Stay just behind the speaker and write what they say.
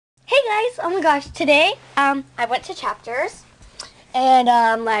Hi guys! Oh my gosh, today I went to Chapters and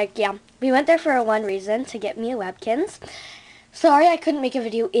yeah, we went there for one reason, to get me a Webkinz. Sorry I couldn't make a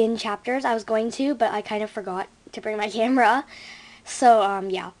video in Chapters. I was going to, but I kind of forgot to bring my camera. So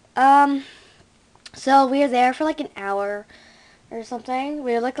yeah. So we were there for like an hour or something.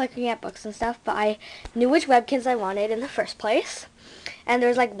 We were like looking at books and stuff, but I knew which Webkinz I wanted in the first place. And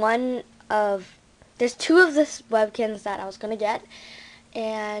there's like there's two of this Webkinz that I was gonna get.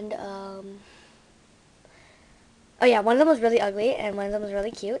 And oh yeah, one of them was really ugly and one of them was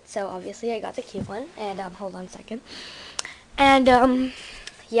really cute, so obviously I got the cute one. And hold on a second. And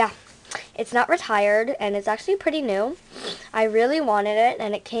yeah, it's not retired and it's actually pretty new. I really wanted it,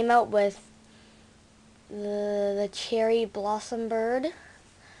 and it came out with the cherry blossom bird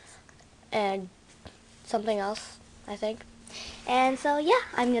and something else, I think. And so yeah,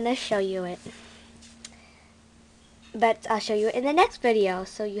 I'm gonna show you it. But I'll show you it in the next video,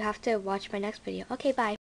 so you have to watch my next video. Okay, bye.